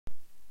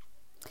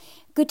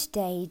Good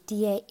day,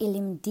 dear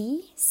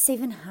LMD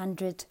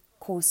 700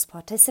 course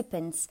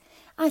participants.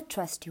 I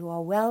trust you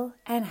are well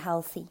and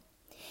healthy.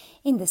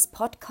 In this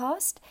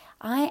podcast,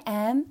 I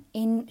am,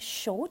 in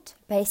short,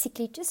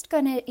 basically just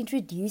going to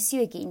introduce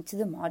you again to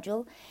the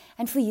module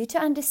and for you to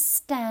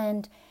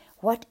understand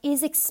what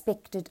is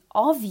expected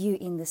of you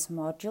in this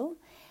module,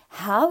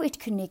 how it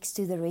connects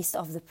to the rest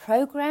of the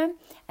program,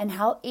 and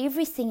how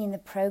everything in the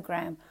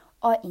program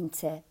are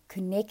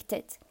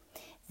interconnected.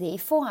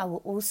 Therefore, I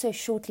will also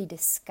shortly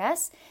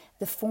discuss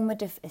the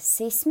formative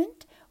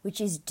assessment,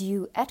 which is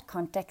due at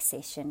contact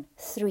session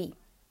 3.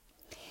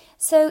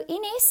 So,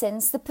 in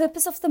essence, the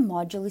purpose of the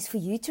module is for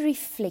you to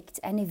reflect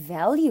and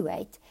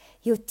evaluate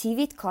your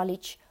TVET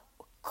college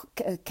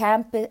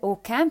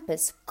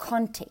campus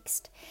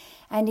context.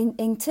 And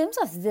in terms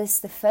of this,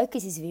 the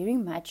focus is very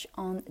much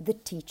on the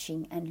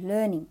teaching and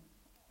learning.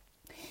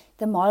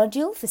 The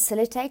module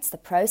facilitates the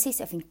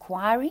process of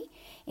inquiry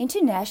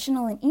into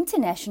national and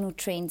international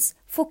trends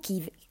for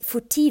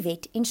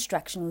TVET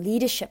instructional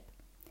leadership.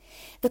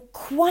 The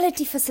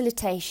quality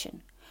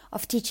facilitation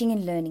of teaching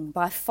and learning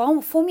by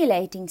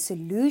formulating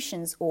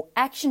solutions or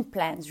action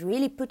plans,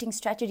 really putting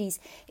strategies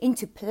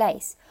into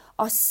place,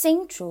 are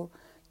central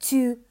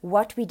to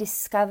what we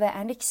discover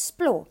and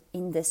explore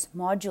in this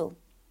module.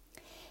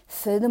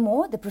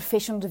 Furthermore, the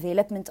professional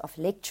development of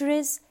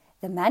lecturers,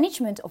 the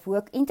management of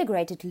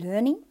work-integrated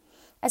learning,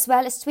 as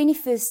well as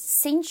 21st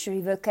century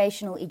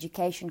vocational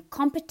education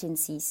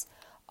competencies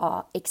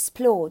are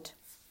explored.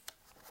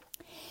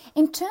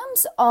 In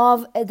terms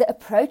of the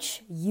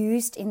approach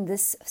used in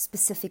this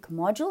specific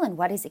module and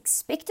what is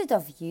expected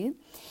of you,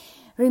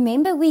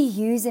 remember we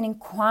use an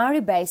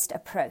inquiry-based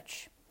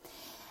approach.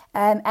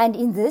 And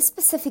in this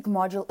specific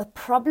module, a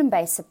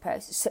problem-based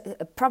approach.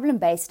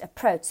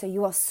 So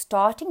you are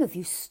started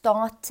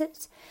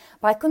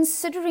by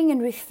considering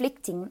and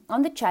reflecting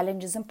on the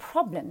challenges and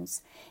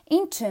problems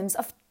in terms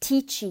of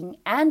teaching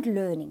and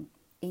learning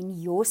in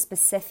your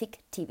specific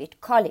TVET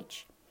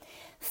college.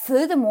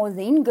 Furthermore,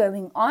 then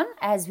going on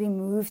as we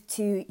move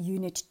to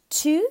Unit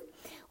 2,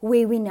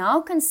 where we now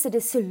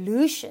consider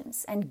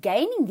solutions and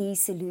gaining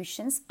these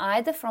solutions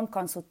either from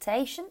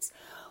consultations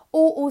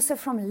or also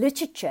from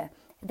literature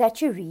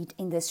that you read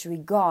in this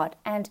regard,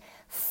 and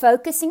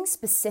focusing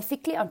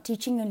specifically on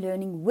teaching and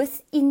learning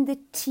within the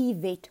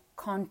TVET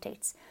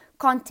context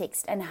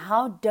and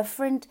how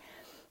different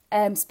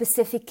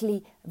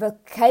specifically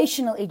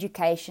vocational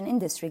education in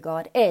this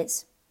regard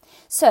is.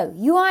 So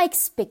you are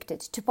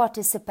expected to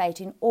participate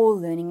in all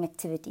learning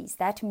activities.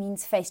 That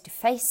means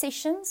face-to-face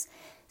sessions,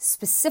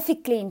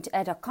 specifically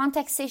at our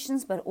contact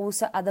sessions, but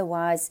also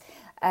otherwise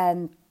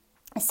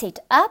set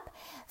up.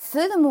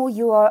 Furthermore,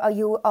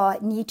 you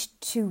need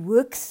to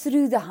work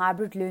through the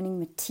hybrid learning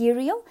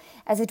material,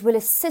 as it will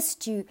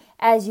assist you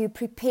as you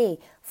prepare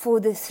for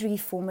the 3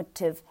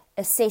 formative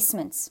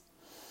assessments.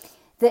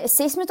 The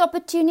assessment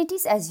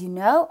opportunities, as you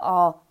know,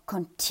 are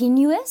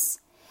continuous.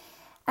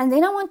 And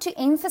then I want to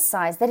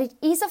emphasize that it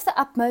is of the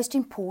utmost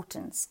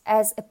importance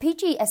as a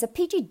PG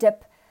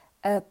DIP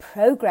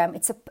program.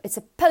 It's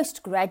a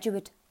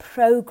postgraduate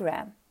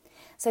program.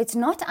 So it's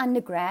not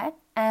undergrad,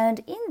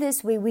 and in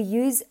this way we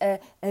use an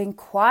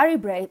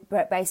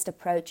inquiry-based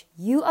approach.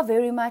 You are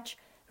very much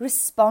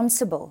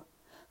responsible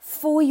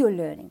for your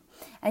learning,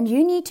 and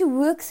you need to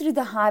work through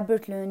the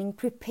hybrid learning,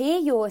 prepare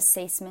your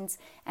assessments,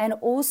 and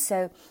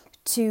also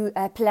to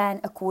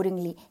plan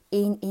accordingly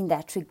in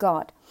that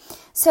regard.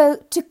 So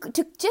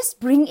to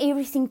just bring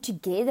everything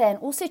together and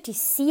also to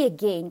see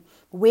again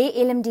where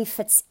LMD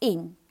fits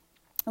in,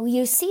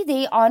 you see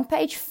there on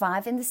page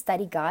 5 in the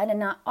study guide,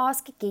 and I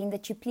ask again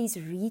that you please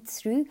read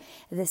through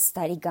the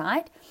study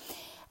guide.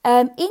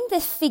 In the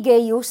figure,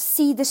 you'll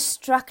see the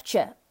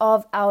structure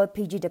of our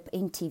PGDIP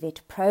in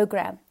TVET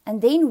program,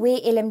 and then where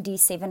LMD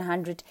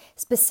 700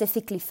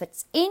 specifically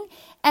fits in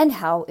and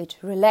how it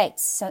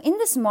relates. So in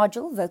this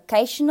module,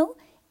 vocational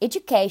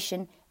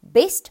education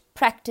best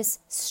practice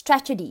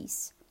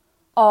strategies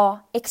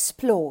are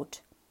explored.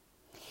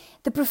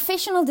 The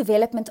professional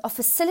development of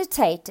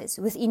facilitators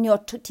within your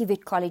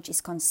TVET college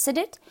is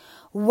considered,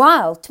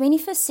 while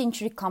 21st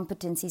century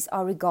competencies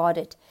are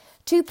regarded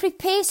to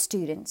prepare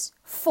students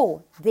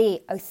for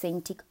their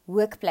authentic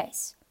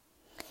workplace.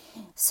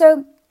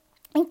 So,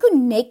 in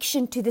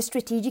connection to the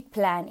strategic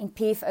plan in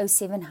PFO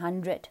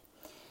 700,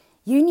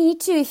 you need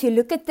to, if you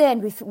look at that,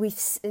 and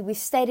we've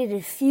stated it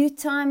a few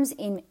times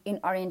in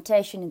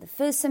orientation in the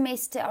first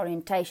semester,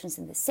 orientations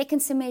in the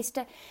second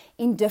semester,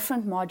 in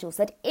different modules,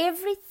 that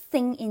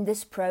everything in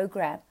this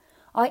program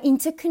are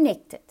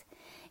interconnected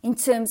in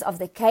terms of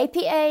the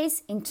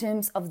KPAs, in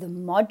terms of the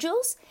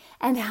modules,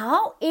 and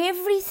how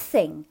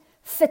everything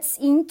fits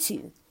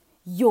into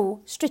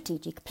your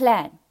strategic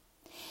plan.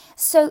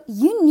 So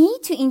you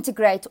need to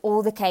integrate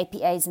all the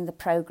KPAs in the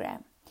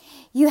program.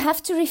 You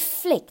have to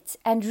reflect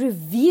and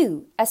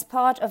review as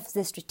part of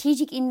the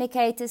strategic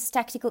indicators,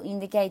 tactical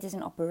indicators,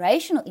 and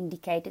operational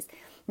indicators.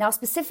 Now,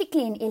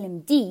 specifically in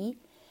LMD,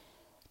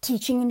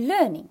 teaching and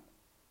learning,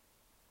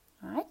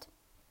 right?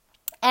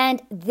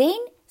 And then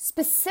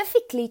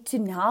specifically to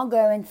now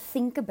go and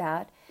think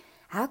about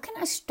how can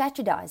I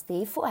strategize?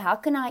 Therefore, how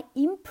can I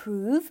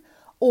improve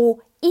or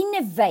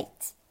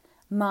innovate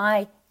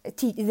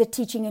the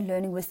teaching and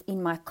learning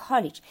within my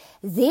college?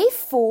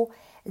 Therefore,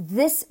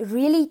 this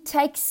really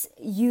takes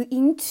you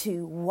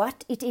into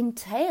what it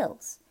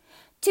entails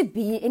to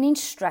be an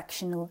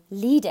instructional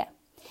leader.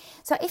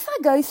 So if I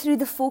go through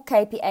the 4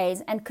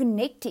 KPAs and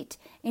connect it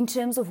in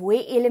terms of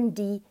where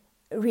LMD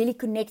really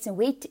connects and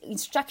where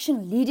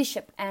instructional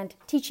leadership and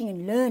teaching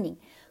and learning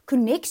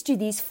connects to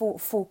these four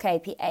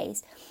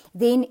KPAs,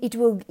 then it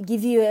will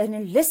give you an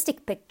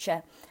holistic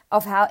picture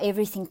of how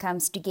everything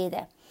comes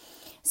together.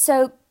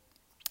 So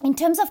in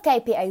terms of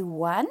KPA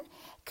 1,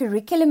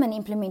 curriculum and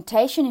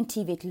implementation in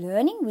TVET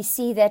learning, we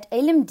see that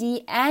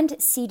LMD and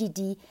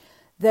CDD,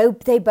 though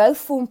they both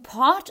form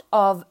part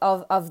of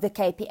the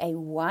KPA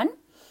 1,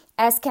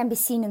 as can be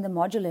seen in the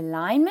module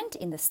alignment,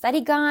 in the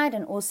study guide,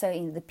 and also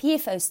in the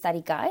PFO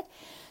study guide.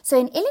 So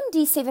in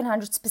LMD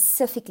 700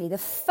 specifically, the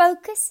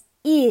focus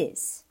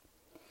is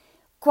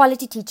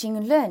quality teaching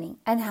and learning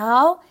and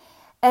how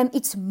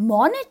it's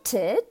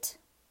monitored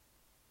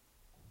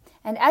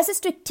and as a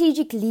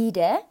strategic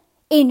leader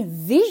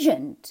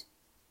envisioned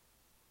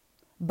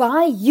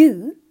by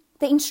you,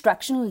 the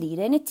instructional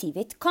leader in a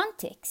TVET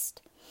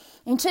context.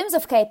 In terms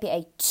of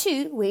KPA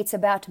 2, where it's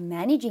about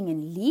managing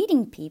and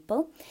leading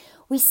people,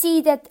 we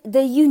see that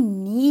the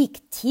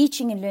unique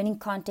teaching and learning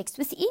context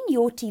within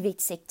your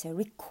TVET sector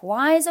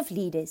requires of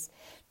leaders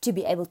to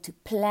be able to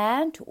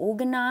plan, to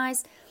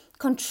organize,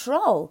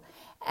 control,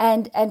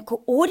 and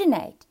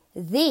coordinate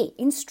their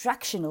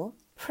instructional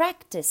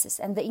practices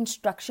and the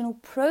instructional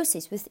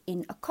process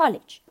within a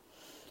college.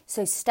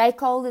 So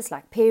stakeholders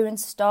like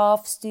parents,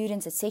 staff,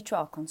 students,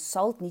 etc.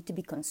 need to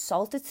be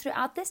consulted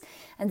throughout this.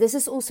 And this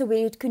is also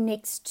where it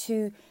connects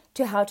to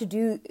how to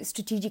do a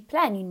strategic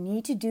plan. You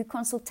need to do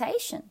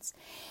consultations.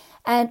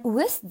 And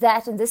with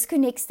that, and this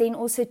connects then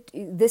also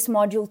to this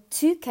module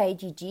 2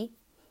 KGG,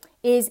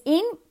 is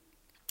in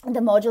the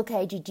module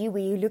KGG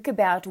where you look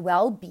about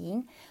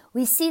well-being.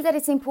 We see that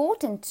it's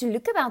important to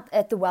look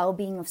at the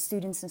well-being of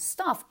students and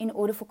staff in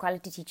order for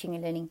quality teaching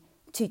and learning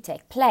to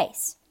take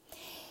place.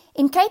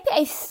 In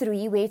KPA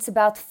 3, where it's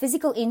about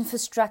physical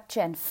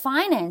infrastructure and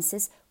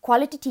finances,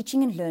 quality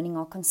teaching and learning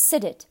are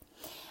considered.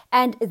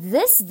 And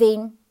this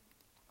then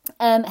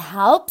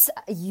helps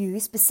you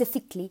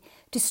specifically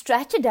to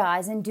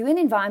strategize and do an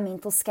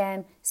environmental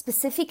scan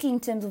specifically in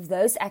terms of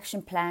those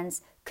action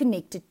plans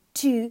connected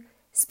to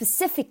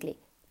specifically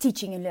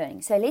teaching and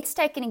learning. So let's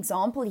take an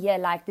example here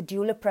like the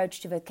dual approach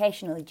to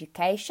vocational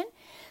education.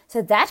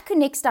 So that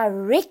connects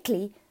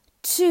directly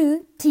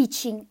to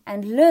teaching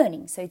and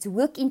learning. So it's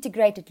work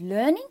integrated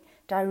learning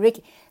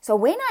directly. So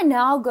when I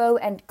now go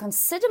and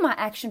consider my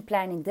action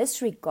plan in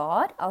this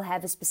regard, I'll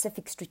have a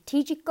specific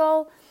strategic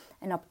goal,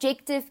 an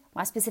objective,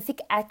 my specific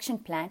action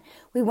plan.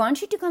 We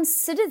want you to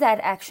consider that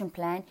action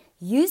plan,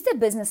 use the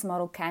business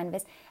model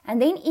canvas,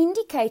 and then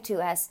indicate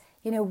to us,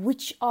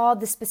 which are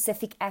the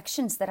specific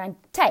actions that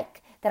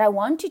I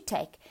want to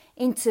take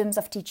in terms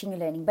of teaching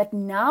and learning. But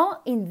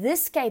now in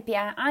this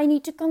KPI, I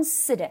need to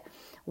consider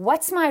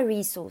what's my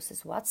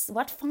resources,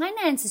 what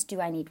finances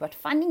do I need, what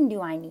funding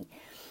do I need.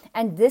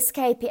 And this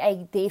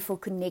KPI therefore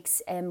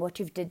connects what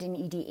you've did in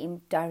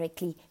EDM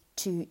directly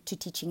to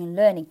teaching and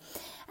learning.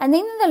 And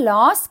then in the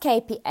last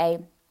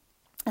KPA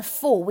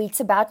 4, where it's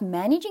about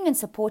managing and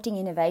supporting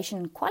innovation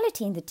and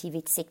quality in the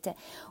TVET sector,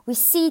 we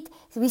see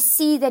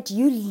that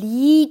you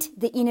lead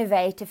the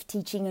innovative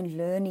teaching and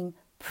learning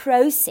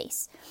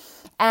process.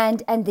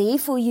 And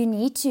therefore, you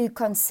need to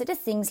consider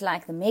things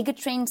like the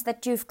megatrends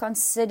that you've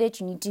considered.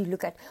 You need to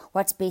look at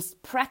what's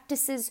best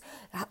practices,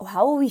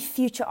 how are we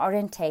future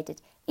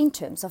orientated in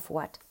terms of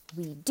what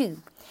we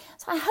do.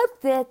 So I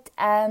hope that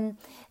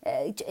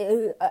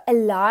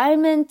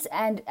alignment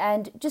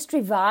and just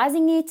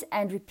revising it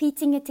and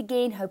repeating it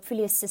again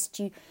hopefully assist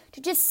you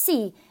to just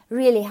see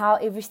really how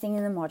everything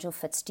in the module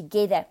fits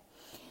together.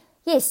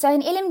 Yes, so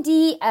in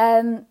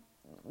LMD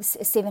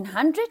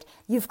 700,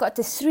 you've got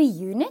the 3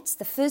 units.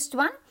 The first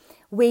one,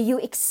 where you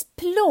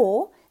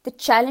explore the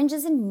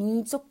challenges and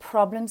needs or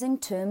problems in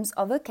terms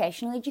of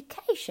vocational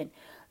education,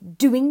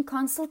 doing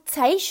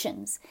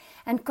consultations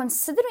and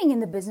considering in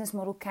the business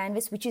model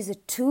canvas, which is a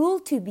tool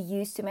to be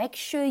used to make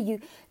sure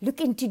you look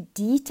into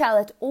detail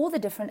at all the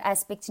different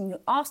aspects and you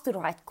ask the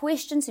right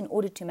questions in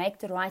order to make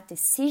the right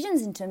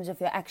decisions in terms of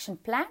your action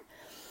plan.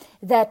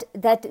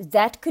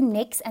 That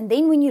connects. And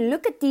then when you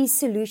look at these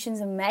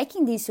solutions and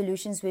making these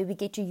solutions, where we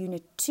get to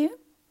unit 2,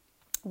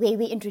 where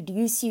we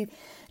introduce you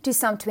to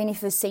some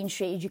 21st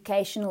century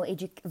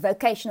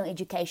vocational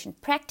education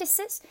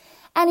practices.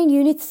 And in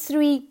unit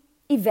 3,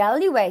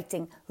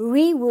 evaluating,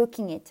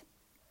 reworking it,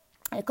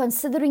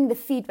 considering the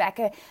feedback,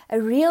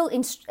 a real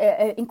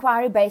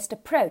inquiry-based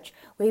approach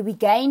where we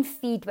gain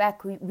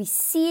feedback, we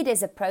see it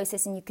as a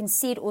process, and you can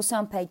see it also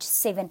on page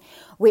 7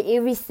 where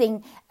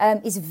everything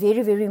is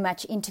very, very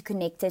much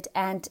interconnected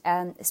and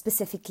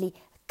specifically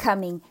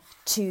coming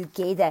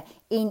together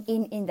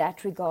in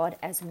that regard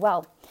as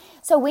well.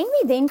 So when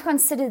we then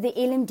consider the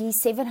LMD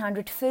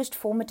 700 first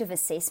formative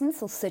assessment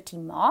for 30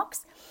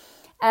 marks,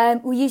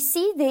 You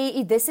see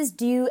there, this is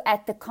due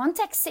at the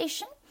contact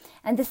session,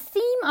 and the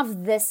theme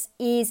of this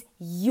is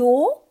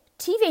your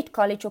TVET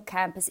college or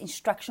campus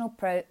instructional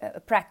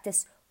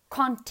practice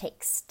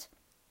context.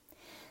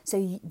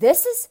 So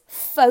this is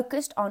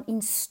focused on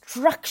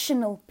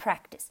instructional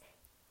practice,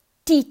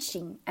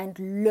 teaching and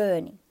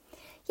learning.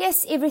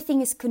 Yes,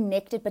 everything is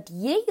connected, but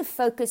here you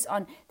focus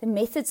on the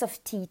methods of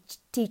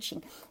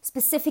teaching,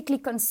 specifically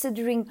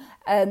considering,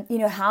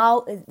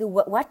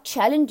 what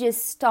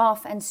challenges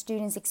staff and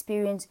students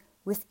experience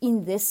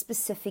within this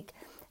specific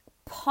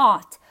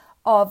part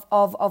of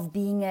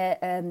being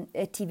a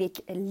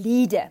TVET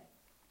leader,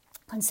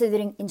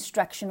 considering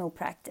instructional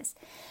practice.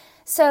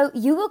 So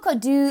you will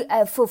do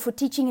for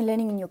teaching and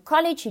learning in your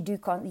college.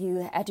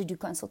 You had to do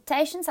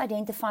consultations,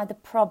 identify the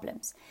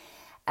problems.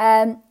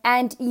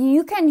 And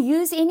you can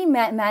use any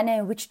manner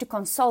in which to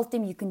consult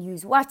them. You can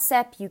use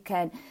WhatsApp, you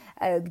can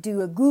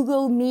do a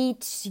Google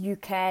Meet, you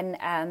can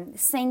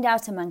send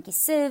out a monkey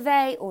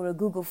survey or a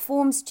Google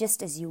Forms,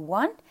 just as you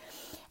want.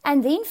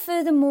 And then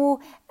furthermore,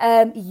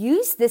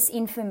 use this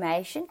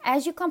information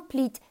as you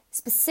complete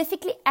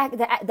specifically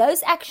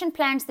those action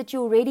plans that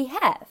you already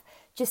have.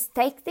 Just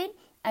take them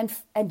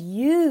and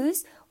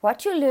use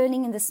what you're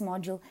learning in this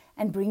module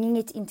and bringing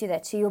it into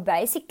that. So you're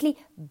basically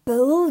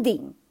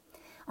building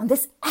on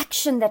this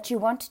action that you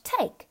want to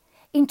take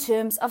in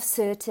terms of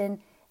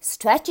certain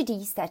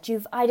strategies that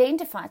you've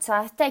identified. So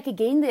I take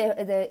again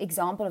the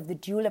example of the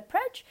dual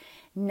approach.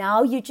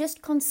 Now you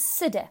just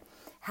consider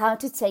how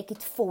to take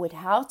it forward,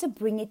 how to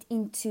bring it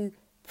into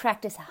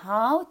practice,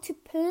 how to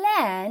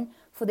plan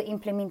for the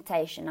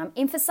implementation. I'm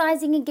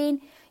emphasizing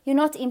again, you're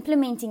not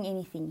implementing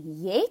anything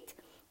yet.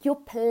 You're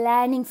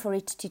planning for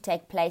it to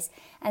take place,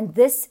 and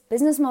this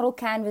business model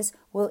canvas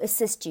will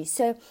assist you.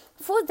 So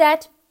for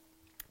that,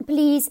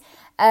 please,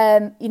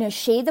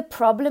 share the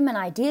problem and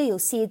idea. You'll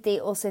see it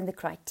there also in the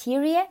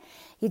criteria.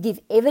 You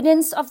give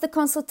evidence of the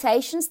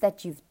consultations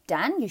that you've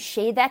done. You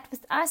share that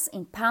with us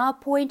in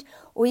PowerPoint,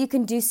 or you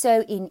can do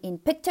so in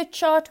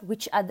Piktochart,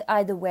 which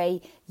either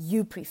way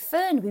you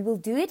prefer. And we will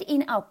do it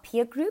in our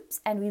peer groups,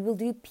 and we will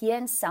do peer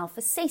and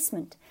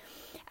self-assessment.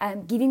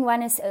 Giving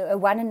one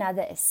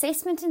another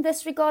assessment in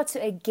this regard.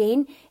 So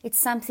again, it's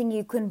something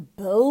you can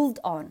build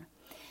on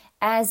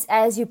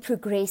as you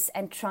progress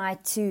and try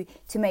to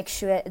make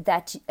sure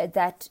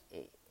that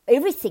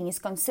everything is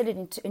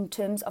considered in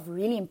terms of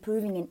really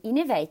improving and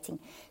innovating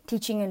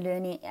teaching and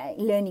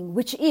learning,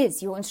 which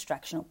is your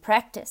instructional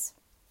practice.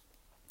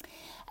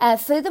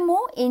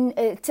 Furthermore, you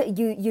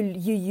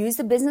use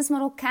the business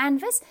model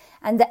canvas,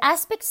 and the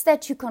aspects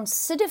that you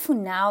consider for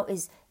now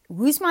is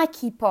who's my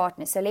key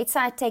partner. So let's say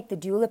I take the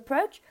dual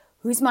approach.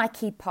 Who's my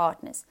key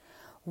partners?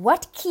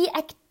 What key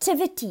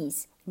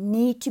activities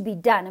need to be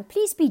done? And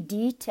please be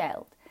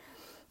detailed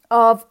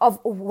of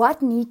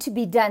what need to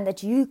be done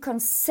that you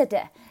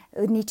consider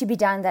need to be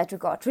done in that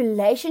regard.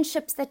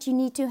 Relationships that you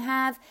need to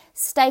have,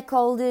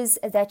 stakeholders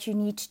that you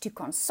need to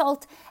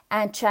consult,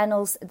 and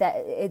channels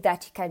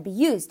that can be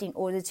used in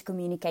order to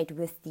communicate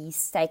with these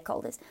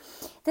stakeholders.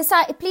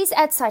 Please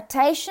add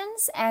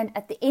citations, and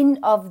at the end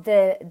of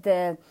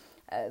the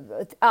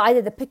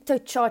either the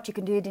Piktochart, you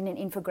can do it in an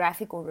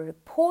infographic or a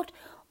report,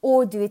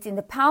 or do it in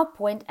the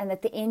PowerPoint, and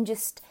at the end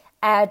just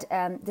add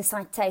the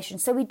citation.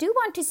 So we do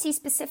want to see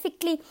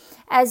specifically,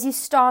 as you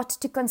start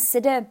to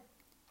consider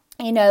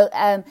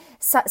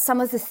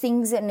some of the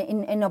things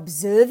in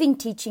observing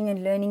teaching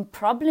and learning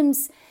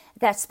problems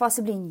that's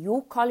possibly in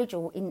your college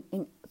or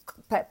in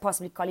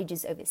possibly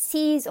colleges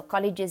overseas or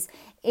colleges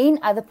in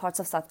other parts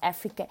of South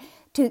Africa,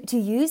 to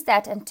use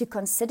that and to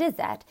consider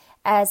that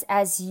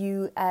as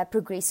you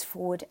progress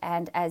forward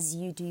and as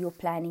you do your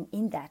planning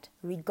in that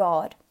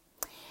regard.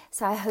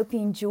 So I hope you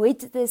enjoyed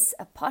this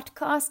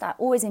podcast. I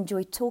always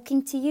enjoy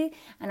talking to you,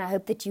 and I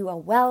hope that you are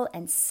well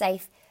and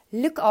safe.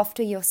 Look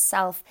after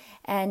yourself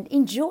and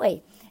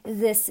enjoy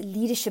this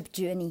leadership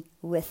journey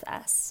with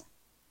us.